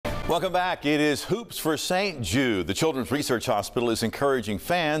Welcome back. It is Hoops for St. Jude. The Children's Research Hospital is encouraging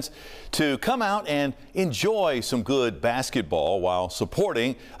fans to come out and enjoy some good basketball while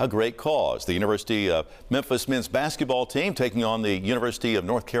supporting a great cause. The University of Memphis men's basketball team taking on the University of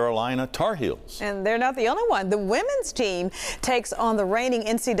North Carolina Tar Heels. And they're not the only one. The women's team takes on the reigning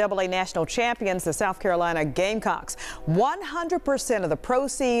NCAA national champions, the South Carolina Gamecocks. 100% of the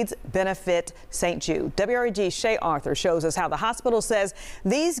proceeds benefit St. Jude. WREG's Shay Arthur shows us how the hospital says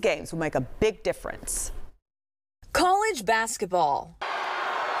these games will make a big difference. College basketball.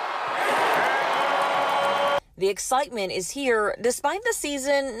 The excitement is here despite the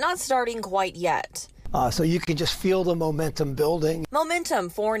season not starting quite yet. So you can just feel the momentum building. Momentum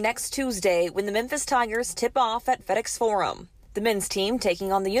for next Tuesday when the Memphis Tigers tip off at FedEx Forum. The men's team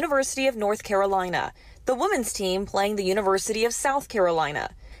taking on the University of North Carolina. The women's team playing the University of South Carolina.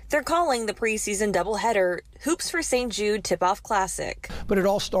 They're calling the preseason doubleheader Hoops for St. Jude Tip Off Classic. But it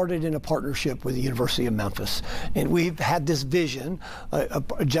all started in a partnership with the University of Memphis. And we've had this vision. A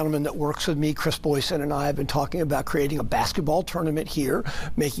gentleman that works with me, Chris Boyson, and I have been talking about creating a basketball tournament here,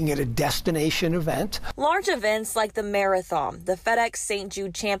 making it a destination event. Large events like the Marathon, the FedEx St.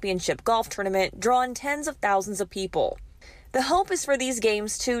 Jude Championship Golf Tournament draw in tens of thousands of people. The hope is for these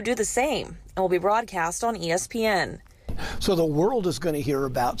games to do the same and will be broadcast on ESPN. So the world is going to hear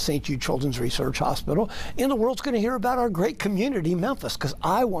about St. Jude Children's Research Hospital, and the world's going to hear about our great community, Memphis, because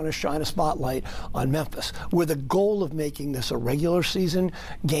I want to shine a spotlight on Memphis with a goal of making this a regular season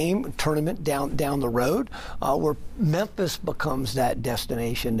game tournament down the road, where Memphis becomes that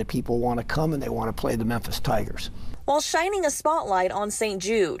destination that people want to come and they want to play the Memphis Tigers. While shining a spotlight on St.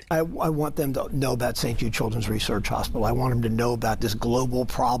 Jude. I want them to know about St. Jude Children's Research Hospital. I want them to know about this global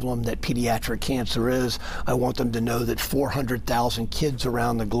problem that pediatric cancer is. I want them to know that 400,000 kids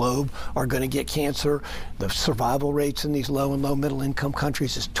around the globe are going to get cancer. The survival rates in these low and middle income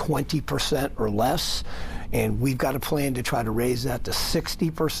countries is 20% or less. And we've got a plan to try to raise that to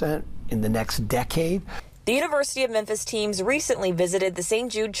 60% in the next decade. The University of Memphis teams recently visited the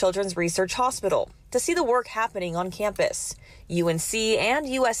St. Jude Children's Research Hospital to see the work happening on campus. UNC and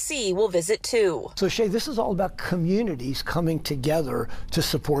USC will visit too. So Shay, this is all about communities coming together to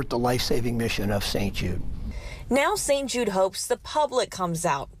support the life-saving mission of St. Jude. Now St. Jude hopes the public comes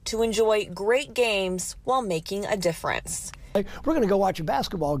out to enjoy great games while making a difference. We're going to go watch a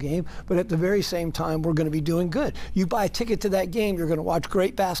basketball game, but at the very same time, we're going to be doing good. You buy a ticket to that game, you're going to watch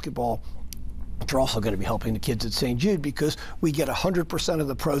great basketball. But you're also going to be helping the kids at St. Jude because we get 100% of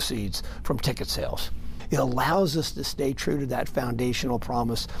the proceeds from ticket sales. It allows us to stay true to that foundational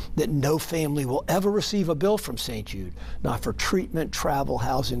promise that no family will ever receive a bill from St. Jude, not for treatment, travel,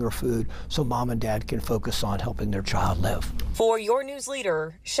 housing, or food, so mom and dad can focus on helping their child live. For your news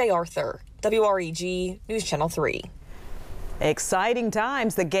leader, Shay Arthur, WREG News Channel 3. Exciting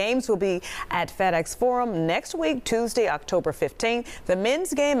times. The games will be at FedEx Forum next week, Tuesday, October 15th. The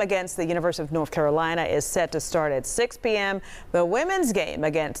men's game against the University of North Carolina is set to start at 6 p.m. The women's game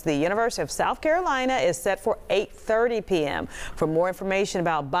against the University of South Carolina is set for 8:30 p.m. For more information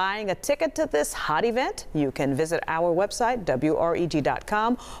about buying a ticket to this hot event, you can visit our website,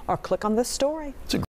 WREG.com, or click on this story.